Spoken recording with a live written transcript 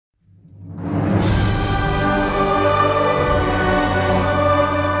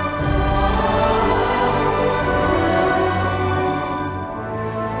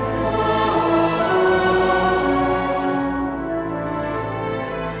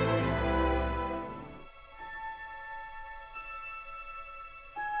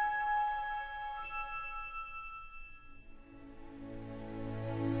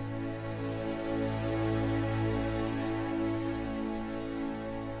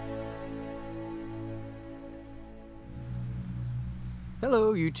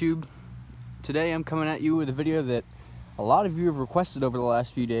Hello YouTube. Today I'm coming at you with a video that a lot of you have requested over the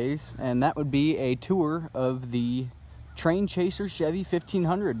last few days, and that would be a tour of the Train Chaser Chevy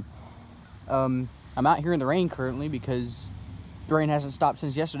 1500. I'm out here in the rain currently because the rain hasn't stopped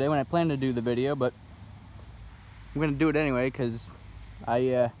since yesterday when I planned to do the video, but I'm gonna do it anyway because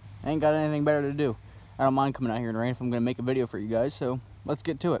I ain't got anything better to do. I don't mind coming out here in the rain if I'm gonna make a video for you guys, so let's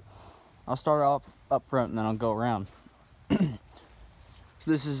get to it. I'll start off up front and then I'll go around. So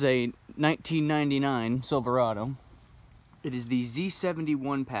this is a 1999 Silverado. It is the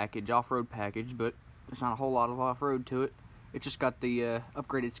Z71 package, off-road package, but there's not a whole lot of off-road to it. It just got the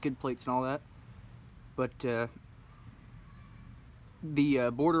upgraded skid plates and all that. But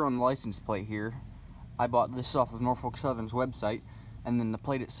the border on the license plate here, I bought this off of Norfolk Southern's website, and then the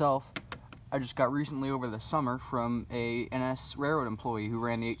plate itself, I just got recently over the summer from a NS railroad employee who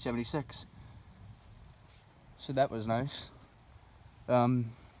ran the 876. So that was nice.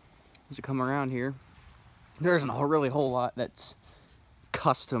 As you come around here, there isn't really a whole lot that's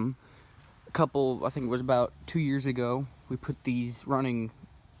custom. A couple, I think it was about 2 years ago, we put these running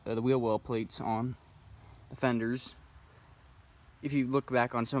the wheel well plates on the fenders. If you look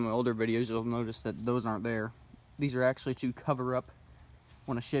back on some of my older videos, you'll notice that those aren't there. These are actually to cover up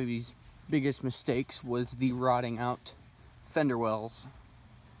one of Chevy's biggest mistakes, was the rotting out fender wells,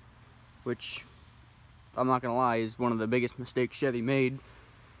 which I'm not gonna lie is one of the biggest mistakes Chevy made.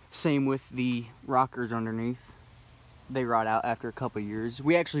 Same with the rockers underneath. They rot out after a couple years.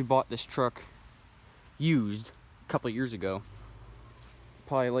 We actually bought this truck used a couple years ago,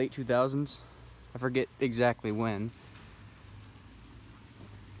 probably late 2000s. I forget exactly when.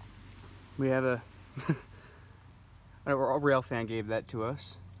 We have a rail fan gave that to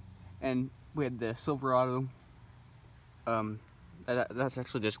us, and we had the Silverado. That's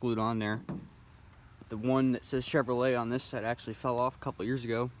actually just glued on there. The one that says Chevrolet on this side actually fell off a couple years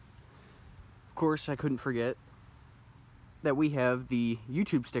ago. Of course, I couldn't forget that we have the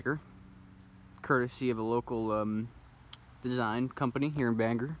YouTube sticker, courtesy of a local design company here in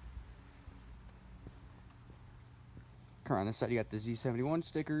Bangor. On this side, you got the Z71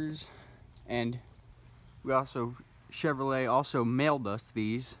 stickers, and we also, Chevrolet also mailed us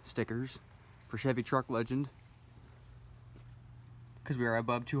these stickers for Chevy Truck Legend because we are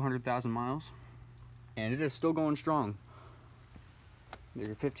above 200,000 miles. And it is still going strong. There's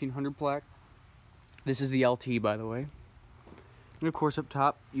a 1500 plaque. This is the LT, by the way. And of course, up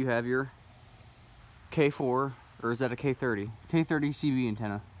top, you have your K4, or is that a K30? K30 CV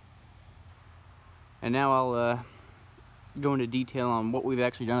antenna. And now I'll go into detail on what we've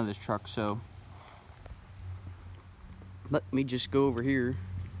actually done to this truck. So let me just go over here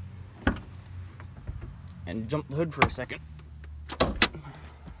and jump the hood for a second.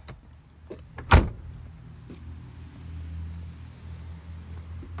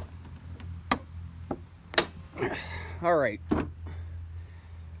 Alright,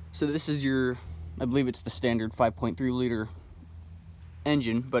 so this is your, I believe it's the standard 5.3 liter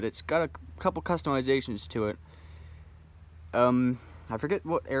engine, but it's got a couple customizations to it. I forget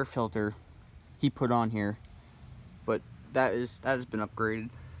what air filter he put on here, but that has been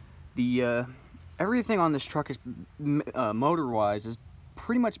upgraded. The everything on this truck is motor-wise has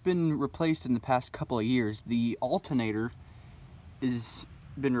pretty much been replaced in the past couple of years. The alternator has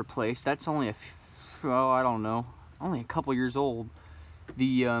been replaced. That's only I don't know, only a couple years old.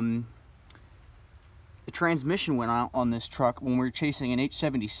 The transmission went out on this truck when we were chasing an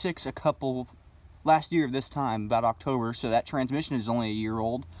 876 last year of this time, about October, so that transmission is only a year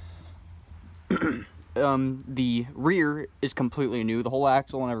old. The rear is completely new, the whole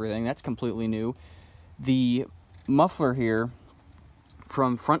axle and everything, that's completely new. The muffler here,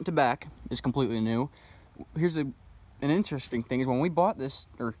 from front to back, is completely new. Here's an interesting thing, is when we bought this,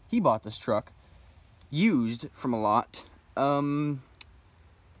 or he bought this truck, used from a lot, the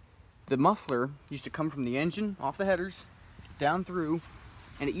muffler used to come from the engine, off the headers, down through,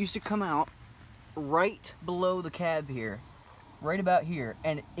 and it used to come out right below the cab here, right about here,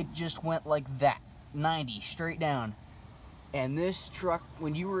 and it just went like that, 90, straight down. And this truck,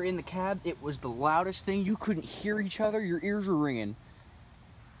 when you were in the cab, it was the loudest thing. You couldn't hear each other, your ears were ringing.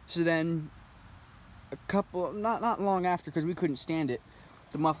 So then, not long after, because we couldn't stand it,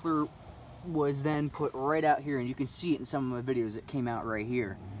 the muffler was then put right out here, and you can see it in some of my videos. It came out right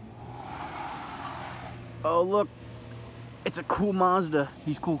here. Oh look, it's a cool Mazda.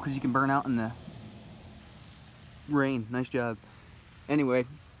 He's cool because he can burn out in the rain. Nice job. Anyway,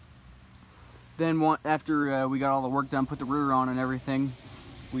 then after we got all the work done, put the rear on and everything,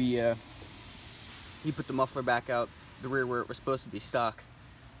 he put the muffler back out the rear where it was supposed to be stock.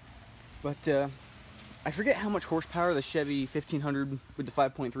 But I forget how much horsepower the Chevy 1500 with the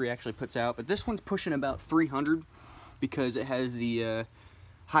 5.3 actually puts out, but this one's pushing about 300 because it has the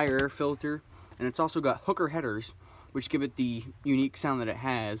higher air filter, and it's also got hooker headers, which give it the unique sound that it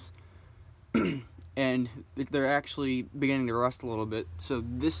has. And they're actually beginning to rust a little bit. So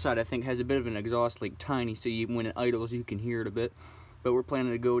this side, I think, has a bit of an exhaust leak, tiny, so when it idles you can hear it a bit. But we're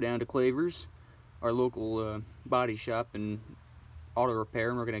planning to go down to Claver's, our local body shop and auto repair,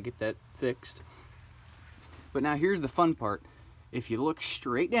 and we're going to get that fixed. But now here's the fun part. If you look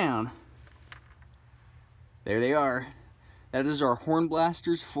straight down, there they are. That is our Horn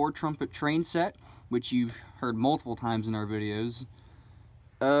Blasters 4-trumpet train set, which you've heard multiple times in our videos.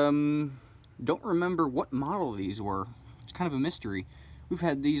 Don't remember what model these were. It's kind of a mystery. We've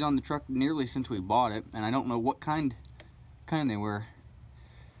had these on the truck nearly since we bought it, and I don't know what kind they were.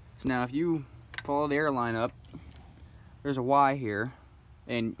 So now if you follow the airline up, there's a Y here,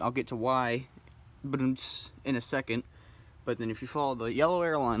 and I'll get to Y in a second. But then if you follow the yellow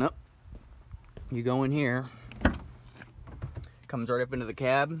airline up, you go in here, it comes right up into the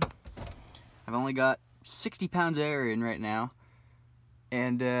cab. I've only got 60 pounds of air in right now,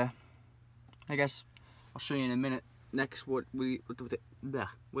 and I guess I'll show you in a minute next what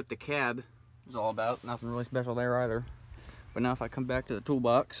the cab is all about. Nothing really special there either. But now if I come back to the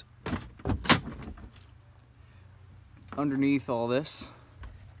toolbox, underneath all this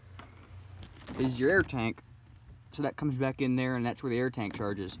is your air tank. So that comes back in there, and that's where the air tank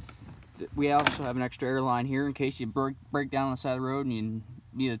charges. We also have an extra air line here in case you break down on the side of the road and you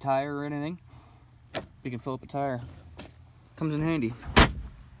need a tire or anything. You can fill up a tire. Comes in handy.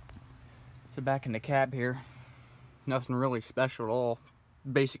 So back in the cab here, nothing really special at all.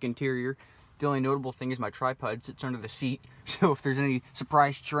 Basic interior. The only notable thing is my tripod sits under the seat, so if there's any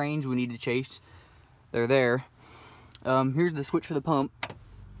surprise trains we need to chase, they're there. Here's the switch for the pump.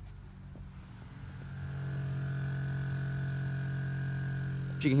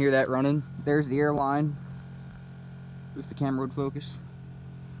 You can hear that running. There's the air line. If the camera would focus.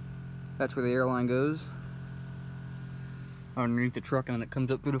 That's where the air line goes. Underneath the truck, and then it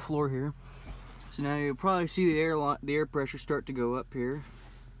comes up through the floor here. So now you'll probably see the air pressure start to go up here.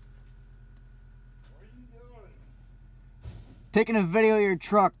 What are you doing? Taking a video of your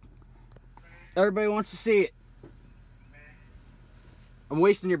truck. Everybody wants to see it. I'm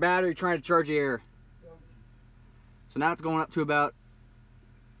wasting your battery trying to charge the air. So now it's going up to about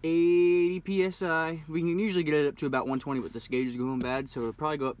 80 psi. We can usually get it up to about 120 with this gauge is going bad, so it'll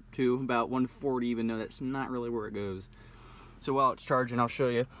probably go up to about 140, even though that's not really where it goes. So while it's charging, I'll show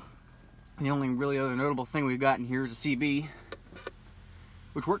you. And the only really other notable thing we've got in here is a CB,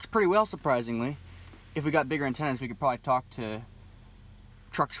 which works pretty well, surprisingly. If we got bigger antennas, we could probably talk to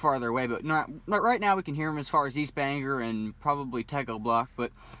trucks farther away, but not right now. We can hear them as far as East Bangor and probably Tego Block.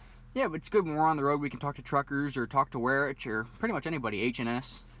 But yeah, but it's good when we're on the road. We can talk to truckers or talk to Werich or pretty much anybody,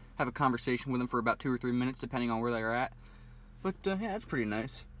 H&S. Have a conversation with them for about 2 or 3 minutes, depending on where they're at. But yeah, that's pretty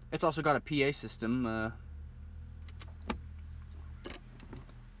nice. It's also got a PA system.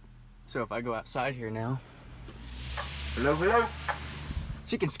 So if I go outside here now, hello, hello,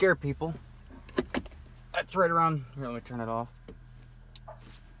 so you can scare people. That's right around here. Let me turn it off.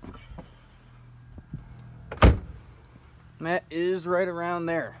 That is right around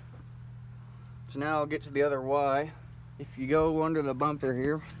there. So now I'll get to the other Y. If you go under the bumper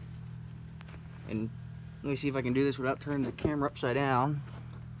here, and let me see if I can do this without turning the camera upside down.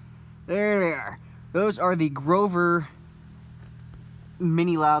 There they are. Those are the Grover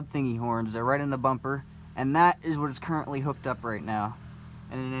mini loud thingy horns. They're right in the bumper, and that is what is currently hooked up right now.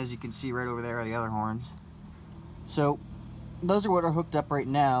 And then as you can see right over there are the other horns. So those are what are hooked up right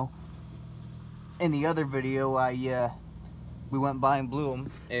now. In the other video, we went by and blew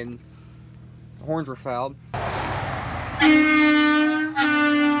them, and the horns were fouled.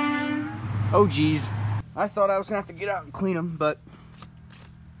 Oh geez, I thought I was gonna have to get out and clean them, but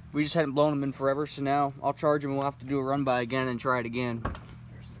we just hadn't blown them in forever, so now I'll charge them and we'll have to do a run by again and try it again.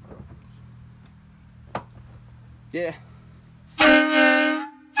 Yeah.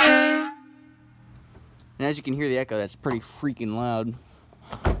 And as you can hear the echo, that's pretty freaking loud.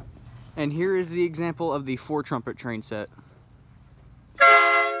 And here is the example of the 4-trumpet train set,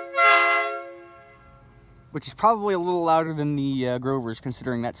 which is probably a little louder than the Grovers,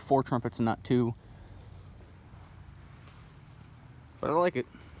 considering that's 4 trumpets and not 2. But I like it.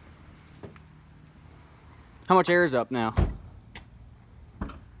 How much air is up now?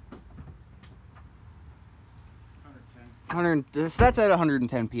 110. That's at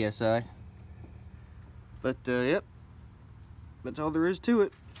 110 psi. But yep, that's all there is to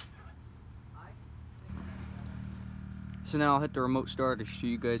it. So now I'll hit the remote start so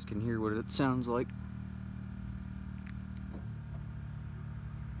you guys can hear what it sounds like.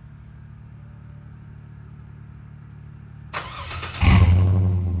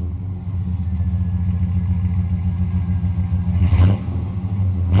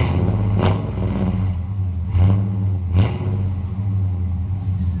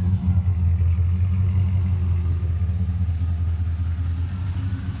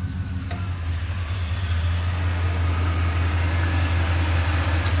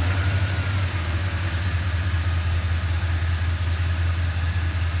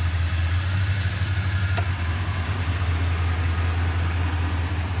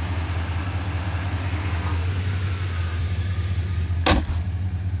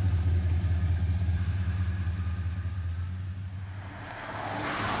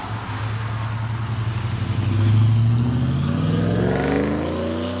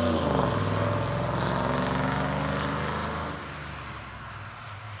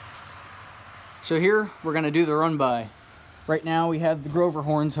 So here we're gonna do the run by. Right now we have the Grover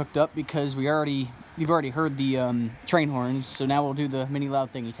horns hooked up because you've already heard the train horns. So now we'll do the mini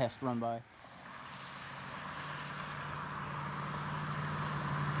loud thingy test run by.